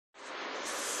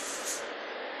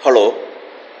Hello,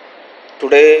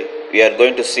 today we are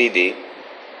going to see the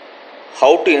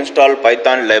how to install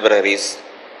Python libraries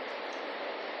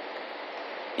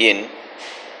in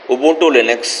Ubuntu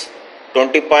Linux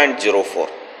 20.04.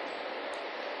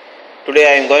 Today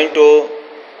I am going to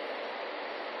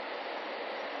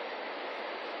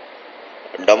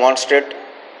demonstrate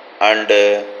and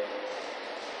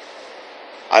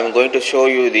I am going to show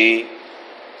you the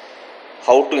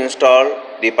how to install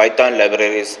the Python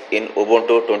libraries in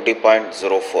Ubuntu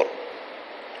 20.04.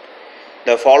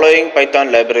 The following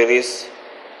Python libraries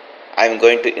I am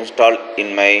going to install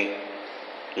in my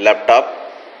laptop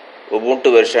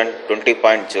Ubuntu version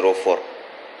 20.04.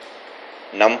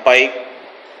 NumPy,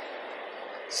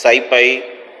 SciPy,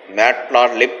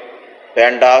 Matplotlib,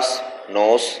 Pandas,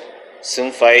 Nose,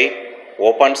 SymPy,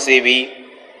 OpenCV,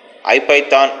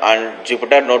 IPython and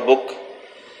Jupyter Notebook,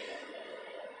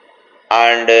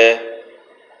 and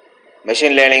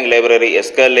machine learning library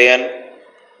scikit-learn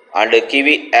and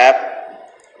Kiwi app,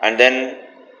 and then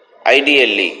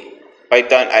IDLE,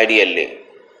 Python IDLE,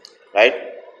 right?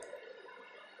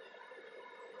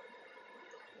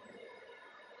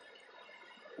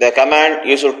 The command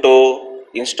used to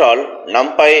install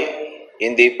NumPy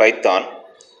in the Python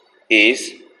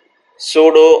is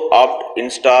sudo apt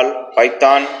install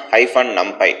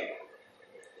python-numpy.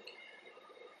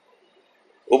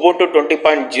 Ubuntu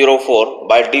 20.04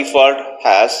 by default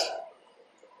has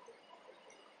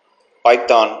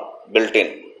Python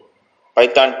built-in,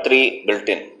 Python 3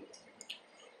 built-in.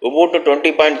 Ubuntu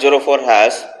 20.04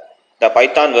 has the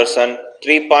Python version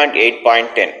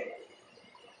 3.8.10.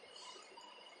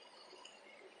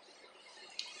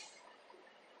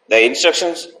 The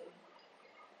instructions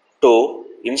to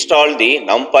install the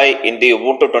NumPy in the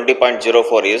Ubuntu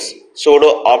 20.04 is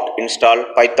sudo apt install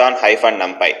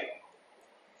python-numpy.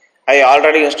 I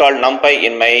already installed NumPy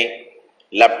in my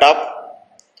laptop.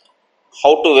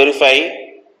 How to verify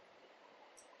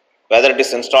whether it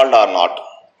is installed or not?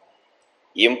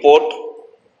 Import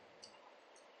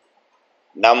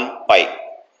NumPy.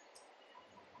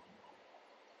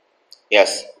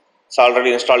 Yes, it's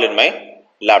already installed in my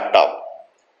laptop.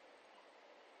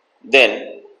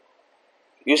 Then,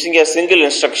 using a single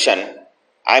instruction,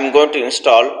 I am going to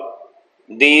install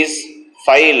these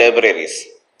 5 libraries: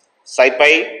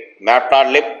 SciPy,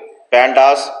 Matplotlib,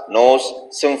 Pandas, Nose,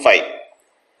 SymPy.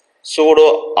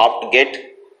 Sudo apt-get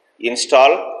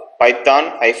install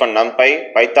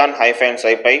python-numpy,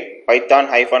 python-scipy,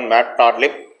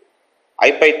 python-matplotlib,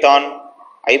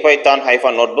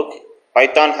 IPython-notebook,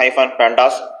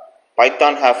 python-pandas,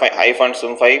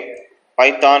 python-sympy,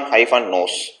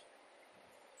 python-nose.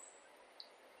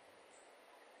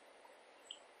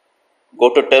 Go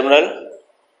to terminal.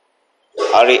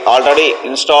 I already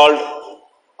installed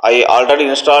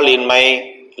in my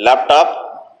laptop.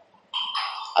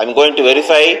 I am going to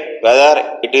verify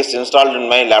whether it is installed in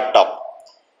my laptop.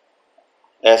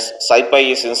 Yes,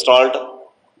 SciPy is installed.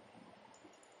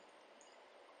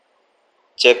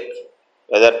 Check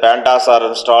whether Pandas are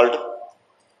installed.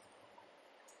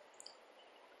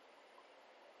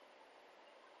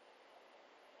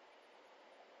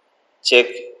 Check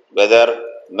whether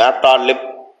Matplotlib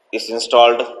is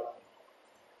installed.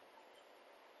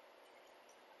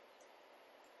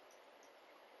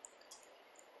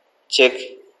 Check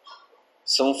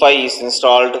SymPy is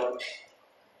installed.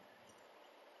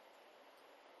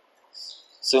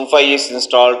 SymPy is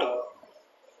installed.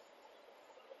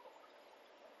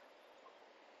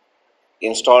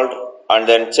 And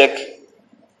then check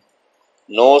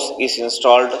Nose is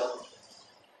installed.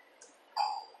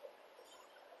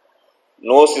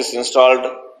 Nose is installed.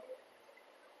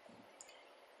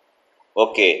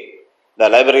 Okay, the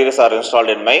libraries are installed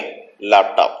in my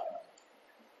laptop.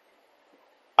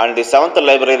 And the 7th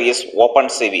library is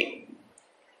OpenCV.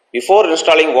 Before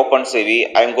installing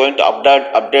OpenCV, I am going to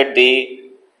update the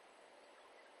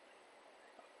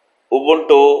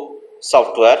Ubuntu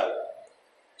software.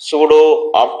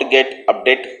 Sudo apt-get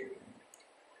update,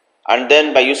 and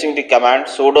then by using the command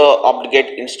sudo apt-get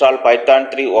install python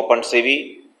 3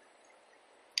 OpenCV,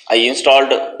 I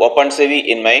installed OpenCV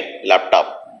in my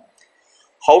laptop.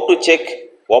 How to check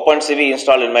OpenCV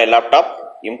install in my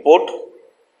laptop? Import.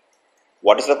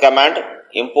 What is the command?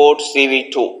 Import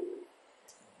cv2.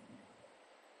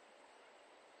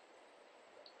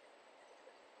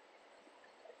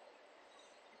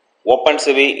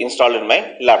 OpenCV installed in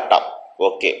my laptop.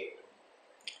 Okay.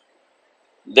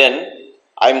 Then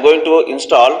I am going to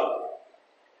install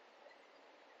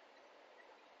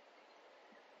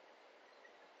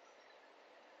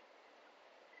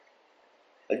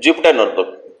Jupyter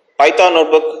Notebook. Python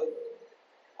notebook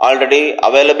already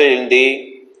available in the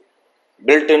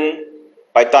built-in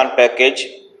Python package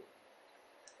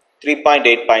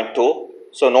 3.8.2.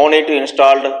 So no need to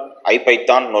install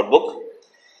IPython notebook.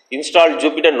 Install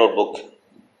Jupyter notebook.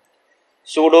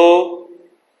 Sudo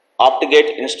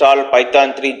apt-get install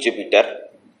Python 3 Jupyter.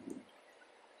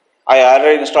 I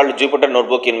already installed Jupyter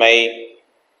notebook in my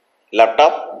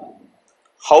laptop.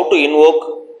 How to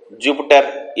invoke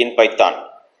Jupyter in Python?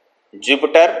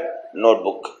 Jupyter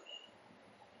notebook.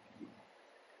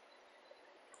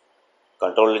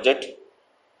 Control Z.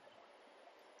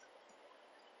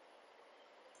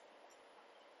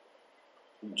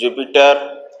 Jupyter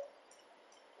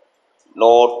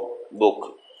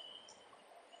notebook.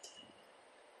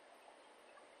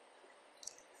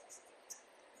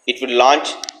 It will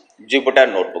launch Jupyter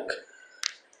notebook.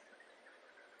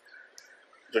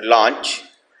 It will launch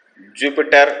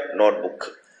Jupyter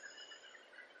notebook.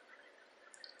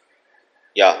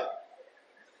 Yeah,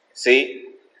 see,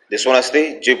 this one is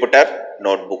the Jupyter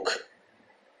notebook.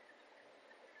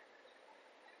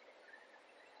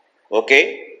 Okay,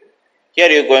 here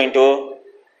you are going to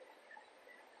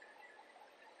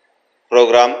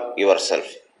program yourself.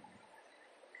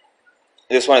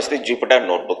 This one is the Jupyter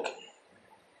notebook.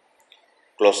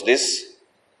 Close this.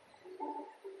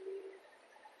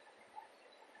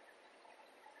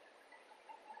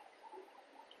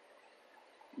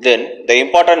 Then the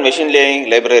important machine learning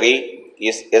library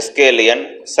is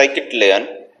scikit-learn, scikit-learn.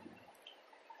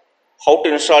 How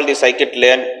to install the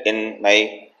scikit-learn in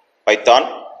my Python?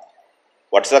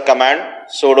 What's the command?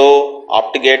 Sudo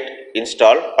apt-get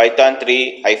install python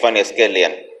 3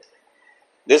 -scikit-learn.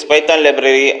 This Python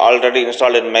library already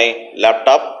installed in my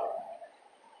laptop.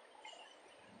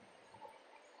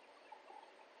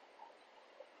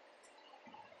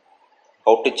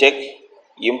 How to check?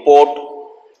 Import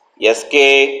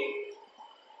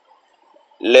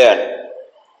scikit-learn.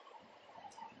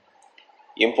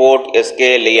 Import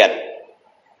scikit-learn.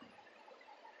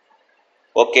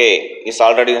 Okay, it's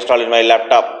already installed in my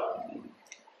laptop.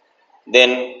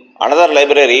 Then another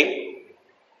library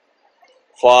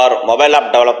for mobile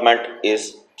app development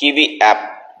is Kiwi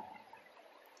app.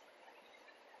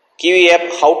 Kiwi app,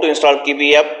 how to install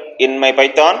Kiwi app in my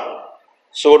Python?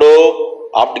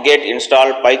 Sudo apt-get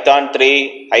install python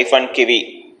 3 -kiwi.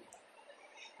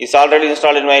 It's already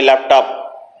installed in my laptop.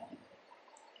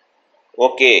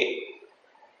 Okay,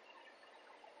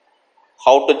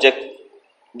 how to check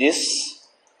this?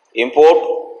 Import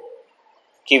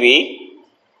Kiwi.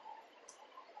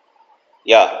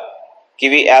 Yeah,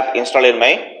 Kiwi app installed in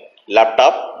my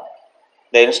laptop.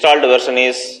 The installed version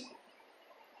is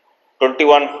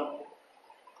 10.1.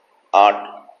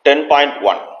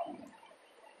 10.1.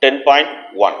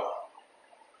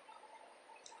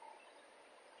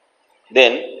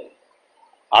 Then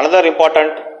another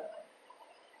important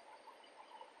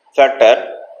factor,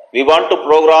 we want to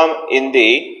program in the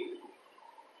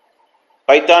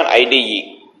Python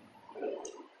IDE.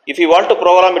 If you want to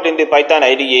program it in the Python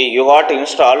IDE, you have to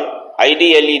install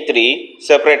IDLE3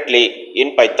 separately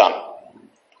in Python.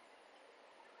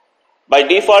 By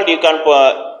default, you can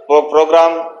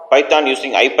program Python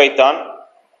using IPython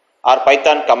or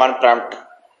Python command prompt.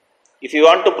 If you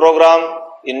want to program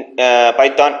in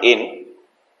Python in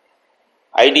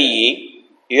IDE,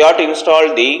 you have to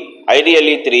install the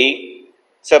IDLE3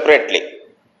 separately.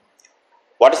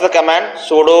 What is the command?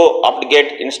 Sudo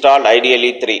apt-get install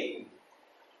IDLE3.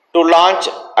 To launch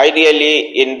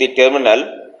IDLE in the terminal,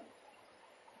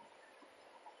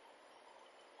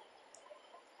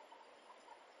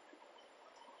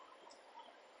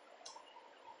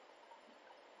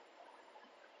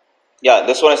 yeah,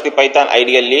 this one is the Python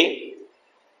IDLE,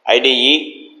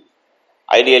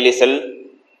 IDLE cell.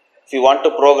 If you want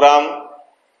to program,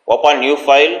 open new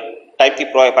file, type the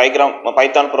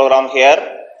Python program here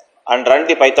and run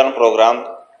the Python program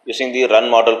using the run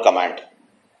module command.